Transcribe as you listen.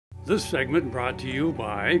This segment brought to you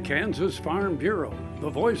by Kansas Farm Bureau, the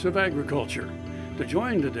voice of agriculture. To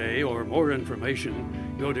join today or more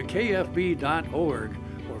information, go to kfb.org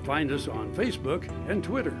or find us on Facebook and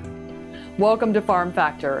Twitter. Welcome to Farm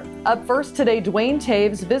Factor. Up first today, Duane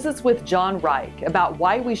Towes visits with John Reich about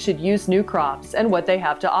why we should use new crops and what they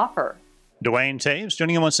have to offer. Duane Towes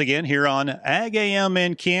joining you once again here on Ag AM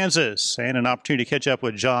in Kansas, and an opportunity to catch up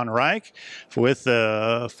with John Reich with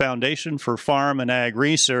the Foundation for Farm and Ag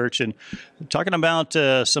Research, and talking about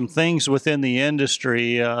some things within the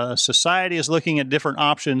industry. Society is looking at different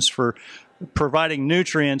options for providing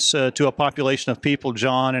nutrients to a population of people,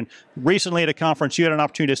 John, and recently at a conference you had an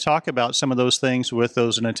opportunity to talk about some of those things with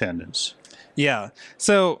those in attendance. Yeah,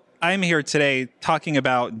 so I'm here today talking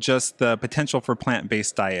about just the potential for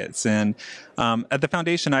plant-based diets. And at the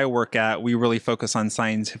foundation I work at, we really focus on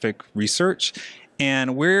scientific research.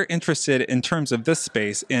 And we're interested in terms of this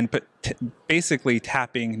space in basically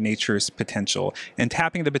tapping nature's potential and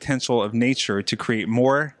tapping the potential of nature to create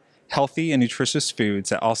more healthy and nutritious foods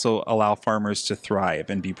that also allow farmers to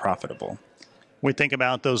thrive and be profitable. We think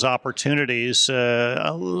about those opportunities,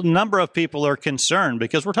 a number of people are concerned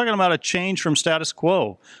because we're talking about a change from status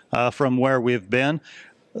quo from where we've been.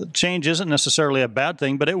 Change isn't necessarily a bad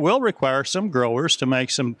thing, but it will require some growers to make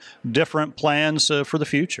some different plans for the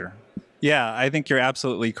future. Yeah, I think you're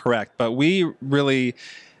absolutely correct. But we really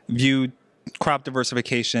view crop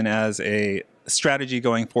diversification as a strategy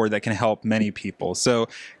going forward that can help many people. So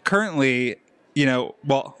currently,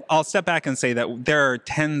 well, I'll step back and say that there are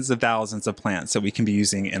tens of thousands of plants that we can be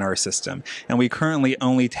using in our system, and we currently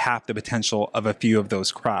only tap the potential of a few of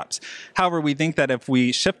those crops. However, we think that if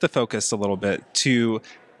we shift the focus a little bit to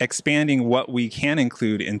expanding what we can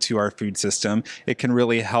include into our food system, it can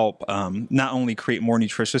really help not only create more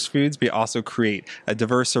nutritious foods, but also create a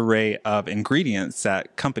diverse array of ingredients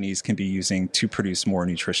that companies can be using to produce more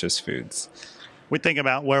nutritious foods. We think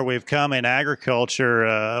about where we've come in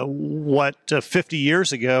agriculture. 50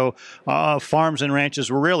 years ago, farms and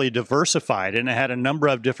ranches were really diversified, and it had a number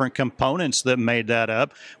of different components that made that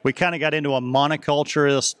up. We kind of got into a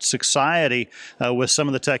monoculturalist society with some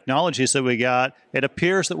of the technologies that we got. It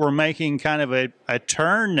appears that we're making kind of a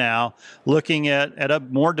turn now, looking at a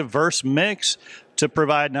more diverse mix to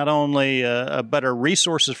provide not only better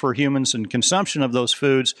resources for humans and consumption of those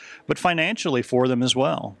foods, but financially for them as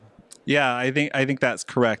well. Yeah, I think that's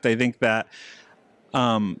correct. I think that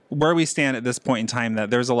where we stand at this point in time, that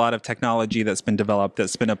there's a lot of technology that's been developed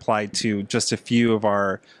that's been applied to just a few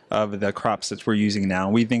of the crops that we're using now.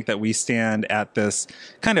 We think that we stand at this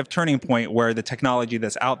kind of turning point where the technology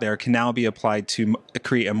that's out there can now be applied to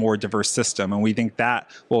create a more diverse system, and we think that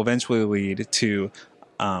will eventually lead to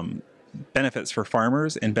benefits for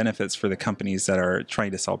farmers and benefits for the companies that are trying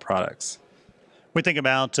to sell products. We think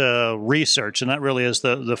about research, and that really is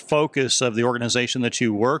the focus of the organization that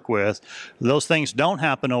you work with. Those things don't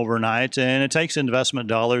happen overnight, and it takes investment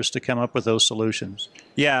dollars to come up with those solutions.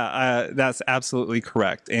 Yeah, that's absolutely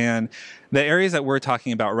correct. And the areas that we're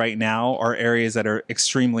talking about right now are areas that are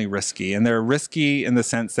extremely risky. And they're risky in the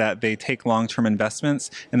sense that they take long-term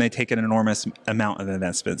investments and they take an enormous amount of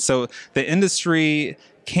investment. So the industry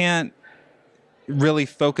can't really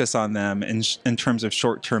focus on them in terms of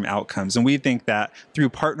short-term outcomes. And we think that through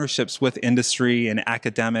partnerships with industry and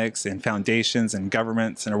academics and foundations and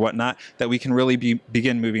governments and whatnot, that we can really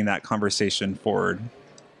begin moving that conversation forward.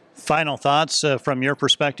 Final thoughts from your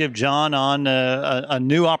perspective, John, on a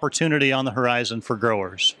new opportunity on the horizon for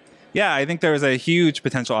growers? Yeah, I think there's a huge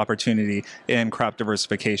potential opportunity in crop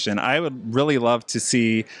diversification. I would really love to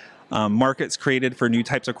see markets created for new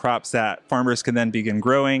types of crops that farmers can then begin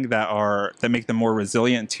growing that make them more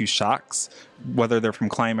resilient to shocks, whether they're from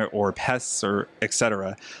climate or pests or et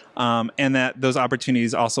cetera. And that those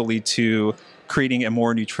opportunities also lead to creating a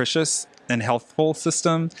more nutritious and healthful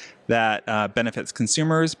system that benefits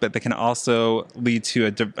consumers, but that can also lead to,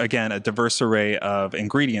 again, a diverse array of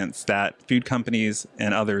ingredients that food companies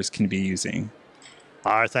and others can be using.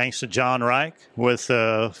 Our thanks to John Reich with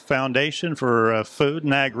the Foundation for Food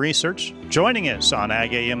and Ag Research joining us on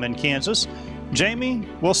Ag AM in Kansas. Jamie,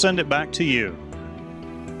 we'll send it back to you.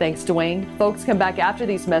 Thanks, Duane. Folks, come back after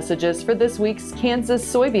these messages for this week's Kansas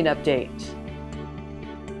Soybean Update.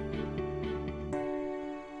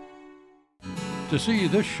 To see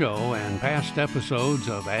this show and past episodes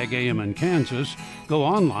of Ag AM in Kansas, go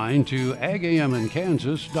online to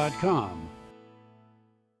agaminkansas.com.